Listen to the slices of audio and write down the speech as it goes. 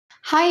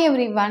Hi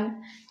everyone.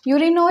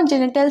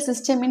 Urinogenital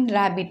system in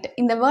rabbit.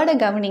 இந்த வேர்டை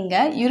கவனிங்க.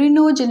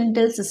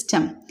 Urinogenital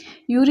system.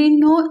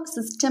 Urino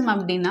system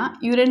அப்படின்னா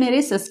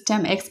urinary system,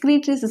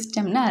 excretory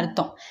systemனு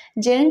அர்த்தம்.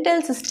 Genital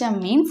system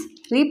means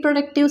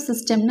reproductive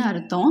systemனு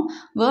அர்த்தம்.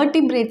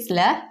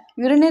 Vertebrates-ல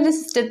urinary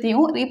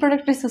system-த்தையும்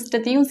reproductive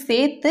system-த்தையும்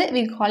சேர்த்து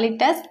we call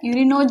it as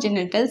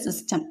urinogenital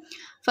system.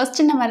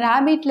 First நம்ம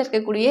rabbitல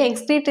இருக்கக்கூடிய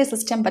excretory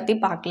system பத்தி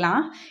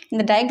பார்க்கலாம்.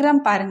 இந்த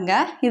டயக்ராம்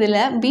பாருங்க.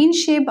 இதுல bean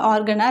shaped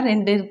organ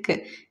ரெண்டு இருக்கு.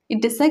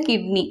 It is a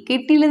kidney.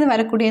 கிட்னிலேருந்து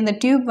வரக்கூடிய இந்த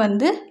டியூப்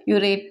வந்து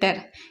ureter.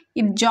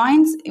 It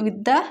joins with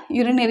the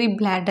urinary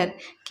bladder.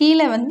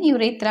 கீழே வந்து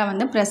urethra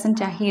வந்து present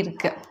ஆகி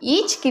இருக்கு.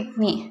 Each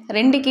kidney,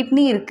 ரெண்டு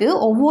கிட்னி இருக்கு.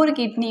 ஒவ்வொரு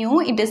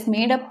கிட்னியும் it is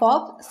made up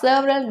of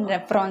several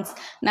nephrons.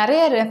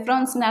 நிறைய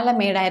nephronsனால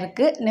மேட்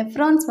ஆயிருக்கு.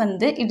 Nephrons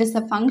வந்து it is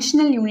a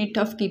functional unit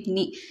of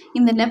kidney.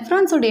 இந்த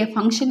nephrons உடைய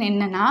function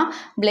என்னன்னா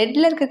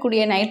bloodல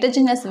இருக்கக்கூடிய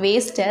nitrogenous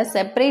waste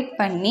செப்பரேட்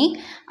பண்ணி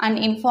and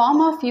in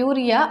form of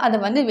urea அதை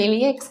வந்து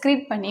வெளியே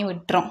excrete பண்ணி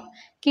விட்டுரும்.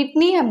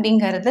 கிட்னி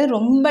அப்படிங்கிறது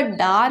ரொம்ப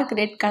டார்க்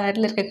ரெட்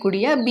கலரில்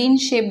இருக்கக்கூடிய பீன்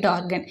ஷேப்ட்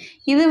ஆர்கன்.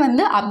 இது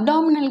வந்து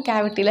அப்டாமினல்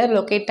கேவிட்டியில்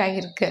லொக்கேட்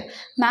ஆகிருக்கு.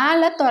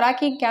 மேலே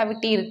தொராக்கிக்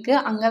கேவிட்டி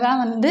இருக்குது, அங்கே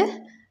தான் வந்து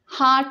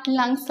ஹார்ட்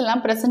லங்ஸ்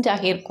எல்லாம் ப்ரெசென்ட்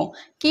ஆகியிருக்கும்.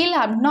 கீழே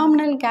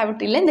அப்டாமினல்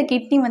கேவிட்டியில் இந்த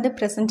கிட்னி வந்து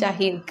ப்ரெசென்ட்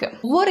ஆகியிருக்கு.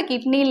 ஒவ்வொரு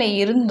கிட்னியில்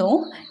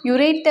இருந்தும்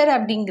யுரேட்டர்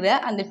அப்படிங்கிற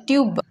அந்த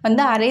டியூப்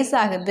வந்து அரைஸ்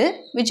ஆகுது,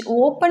 விச்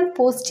ஓப்பன்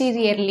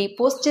போஸ்டீரியர்லி.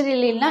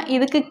 போஸ்டீரியர்லினா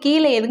இதுக்கு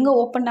கீழே எதுங்க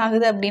ஓப்பன்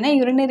ஆகுது அப்படின்னா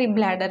யூரினரி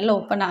பிளாடரில்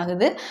ஓப்பன்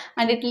ஆகுது.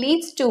 And it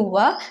leads to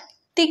a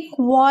thick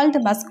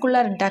walled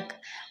muscular duck.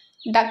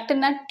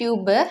 டக்ட்னா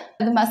tube,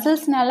 அது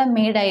மசில்ஸ்னால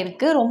மேட்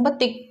ஆகிருக்கு, ரொம்ப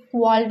திக்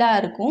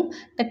வால்டாக இருக்கும்.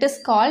 That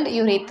is called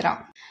urethra.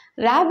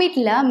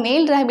 ரேபிட்டில்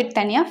மேல் ரேபிட்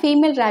தனியாக,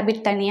 ஃபீமேல்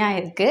ரேபிட் தனியாக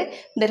இருக்குது.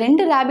 இந்த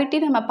ரெண்டு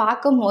ரேபிட்டையும் நம்ம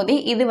பார்க்கும் போதே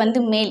இது வந்து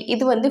மேல்,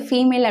 இது வந்து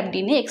ஃபீமேல்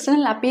அப்படின்னு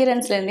எக்ஸ்டர்னல்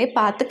அப்பியரன்ஸ்லேருந்தே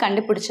பார்த்து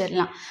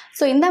கண்டுபிடிச்சிடலாம்.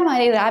 ஸோ இந்த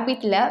மாதிரி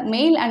ரேபிட்டில்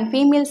மேல் அண்ட்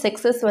ஃபீமேல்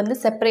செக்ஸஸ் வந்து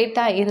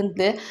செப்பரேட்டாக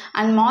இருந்து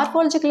அண்ட்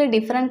மார்ஃபாலஜிக்கலி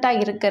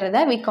டிஃப்ரெண்ட்டாக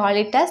இருக்கிறத we call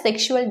it as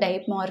sexual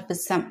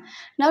dimorphism.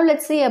 Now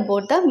let's see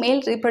about the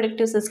male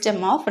reproductive system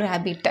of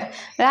rabbit.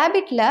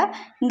 ரேபிட்டில்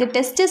இங்கே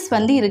டெஸ்டிஸ்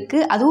வந்து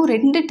இருக்குது, அதுவும்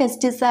ரெண்டு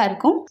டெஸ்டிஸாக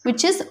இருக்கும்,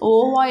 which is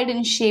ovoid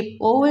in shape,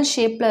 oval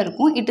ஷேப்பில் இருக்கும்.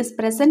 It is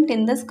present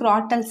in the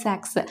scrotal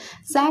sacs.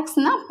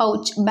 sacsனா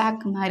pouch,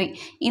 back மாதிரி.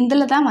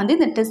 இதில் தான் வந்து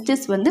இந்த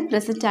டெஸ்டிஸ் வந்து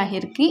ப்ரெசென்ட்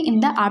ஆகியிருக்கு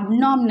இந்த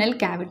abdominal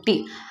cavity.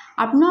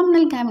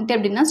 அப்னாமினல் கேவிட்டி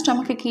அப்படின்னா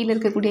ஸ்டொமக்கு கீழே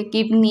இருக்கக்கூடிய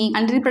கிட்னி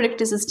அண்ட்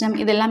ரீப்ரொடக்டிவ் சிஸ்டம்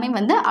இது எல்லாமே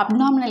வந்து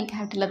அப்னாமினல்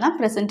கேவிட்டியில் தான்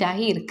ப்ரெசென்ட்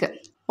ஆகி இருக்குது.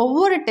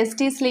 ஒவ்வொரு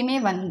டெஸ்டிஸ்லேயுமே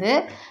வந்து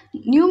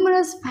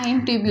நியூமரஸ் ஃபைன்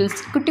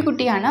டியூபியூல்ஸ், குட்டி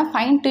குட்டியான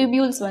ஃபைன்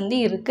டியூபியூல்ஸ் வந்து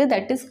இருக்குது.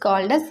 That is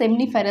called a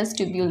seminiferous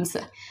tubules.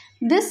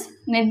 This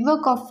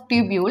network of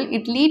tubule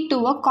it lead to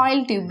a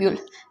coil tubule.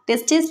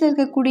 டெஸ்டிஸில்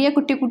இருக்கக்கூடிய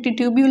குட்டி குட்டி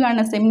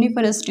டியூபியூலான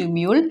செம்னிஃபெரஸ்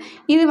டியூபியூல்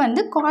இது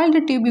வந்து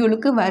காயில்டு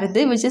டியூபியூலுக்கு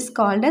வருது, which is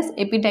called as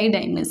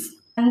எபிடைடைமிஸ்.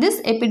 And this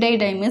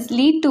epididymis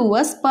lead to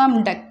a sperm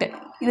duct.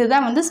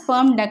 இதுதான் வந்து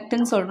sperm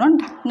ductன்னு சொல்கிறோம்.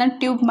 ductனா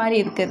tube மாதிரி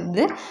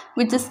இருக்கிறது,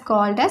 which is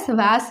called as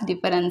vas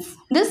deferens.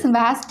 This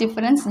vas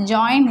deferens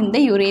join in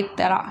the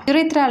urethra.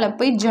 urethraல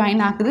போய் join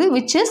ஆகுது,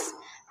 which is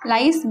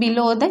lies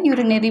below the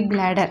urinary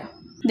bladder.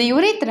 The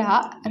urethra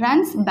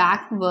runs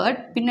backward,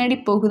 பின்னாடி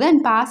போகுது,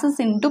 and passes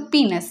into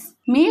penis.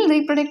 மேல்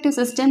reproductive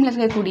சிஸ்டமில்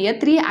இருக்கக்கூடிய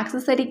 3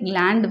 accessory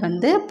gland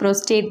வந்து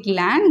prostate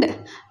gland,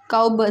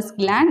 cowbirds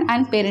gland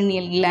and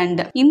perineal gland.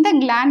 இந்த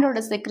glandோட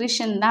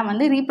secretion தான்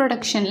வந்து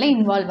reproductionல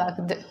involve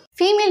ஆகுது.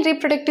 Female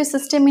reproductive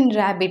system in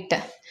rabbit.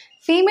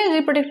 Female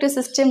reproductive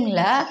systemல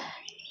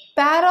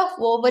pair of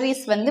ovaries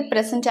வந்து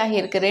present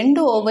ஆகியிருக்கு. ரெண்டு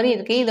ஓவரி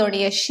இருக்குது.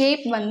 இதோடைய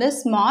ஷேப் வந்து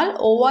ஸ்மால்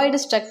ovoid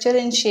structure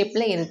in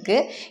ஷேப்பில்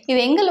இருக்குது. இது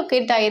எங்கே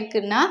லொக்கேட்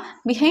ஆகிருக்குன்னா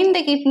behind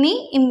the kidney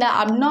இந்த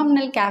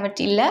abdominal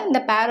cavityயில்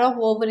இந்த pair of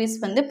ovaries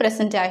வந்து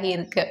present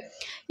ஆகியிருக்கு.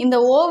 இந்த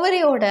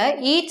ஓவரியோட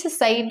ஈச்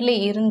சைடில்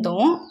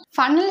இருந்தும்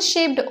ஃபனல்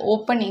ஷேப்டு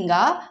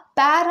ஓப்பனிங்காக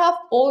பேர்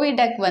ஆஃப்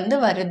ஓவிடக் வந்து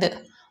வருது.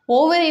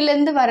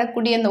 ஓவரியிலேருந்து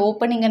வரக்கூடிய அந்த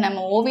ஓப்பனிங்கை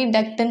நம்ம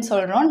ஓவிடக்ட்னு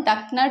சொல்கிறோம்.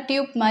 டக்னா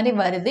டியூப் மாதிரி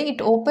வருது.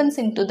 It opens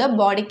in to the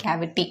body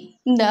cavity.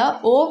 இந்த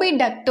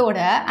ஓவிடக்டோட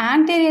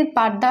ஆன்டீரியர்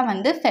பார்ட் தான்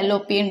வந்து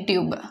ஃபெலோப்பியன்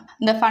டியூப்.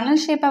 இந்த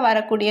ஃபனல் ஷேப்பாக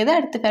வரக்கூடியது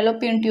அடுத்து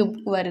ஃபெலோப்பியன்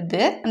டியூப்க்கு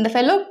வருது. அந்த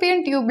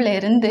ஃபெலோப்பியன் டியூப்ல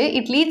இருந்து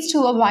it leads to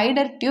a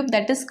wider tube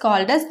that is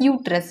called as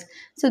uterus.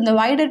 So இந்த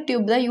வைடர்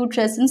டியூப் தான்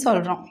யூட்ரஸ்ன்னு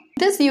சொல்கிறோம்.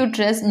 This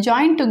uterus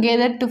join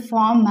together to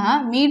form a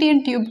median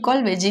tube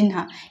called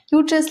vagina.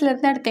 யூட்ரஸ்ல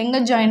இருந்து அடுத்து எங்கே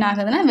ஜாயின்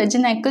ஆகுதுன்னா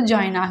வெஜினாக்கு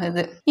ஜாயின்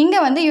ஆகுது. இங்கே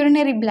வந்து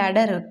urinary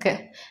bladder இருக்கு.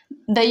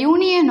 The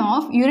union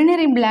of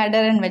urinary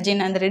bladder and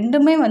vagina அந்த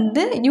ரெண்டுமே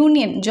வந்து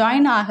யூனியன்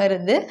ஜாயின்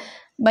ஆகிறது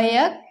by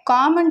a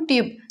common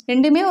tube.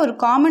 ரெண்டுமே ஒரு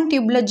காமன்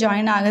டியூப்ல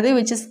ஜாயின் ஆகுது,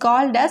 which is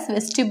called as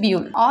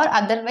vestibule or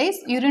otherwise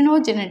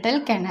urinogenital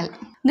canal.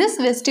 This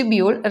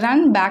vestibule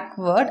run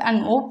backward and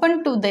open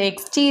to the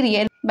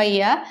exterior by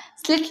a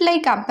slit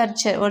like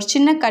aperture. ஒரு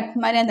சின்ன cut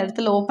மாதிரி அந்த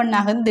இடத்துல open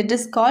ஆகுது. That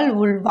is called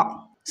vulva.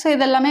 So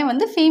இதெல்லாமே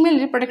வந்து female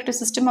reproductive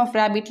system of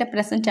ரேபிட்டில்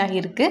present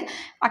ஆகியிருக்கு.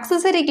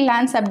 Accessory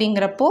glands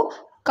அப்படிங்கிறப்போ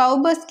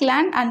cowbirds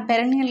gland and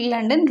perineal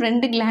gland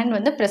ரெண்டு gland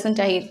வந்து present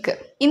ஆகியிருக்கு.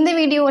 இந்த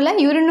வீடியோவில்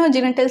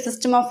urinogenital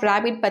system of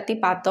rabbit பற்றி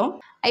பார்த்தோம்.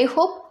 I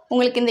hope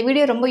உங்களுக்கு இந்த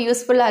வீடியோ ரொம்ப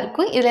யூஸ்ஃபுல்லாக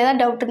இருக்கும். இதில்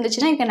ஏதாவது டவுட்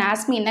இருந்துச்சுன்னா you can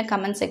ask me in a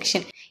comment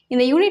section.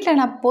 இந்த யூனிட்டில்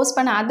நான் போஸ்ட்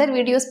பண்ண அதர்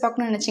வீடியோஸ்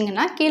பார்க்கணும்னு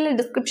நினச்சிங்கன்னா கீழே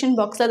டிஸ்கிரிப்ஷன்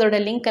பாக்ஸில் அதோட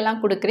லிங்க்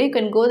எல்லாம் கொடுக்குறேன். You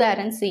can go there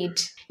and see it.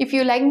 If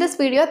you like this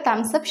video,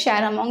 thumbs up,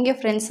 share among your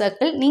friend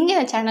circle. நீங்கள்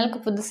இந்த சேனலுக்கு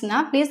புதுசுனா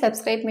please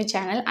subscribe my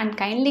channel and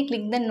kindly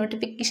click the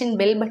notification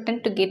bell button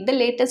to get the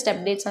latest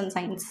updates on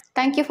science.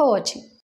 Thank you for watching.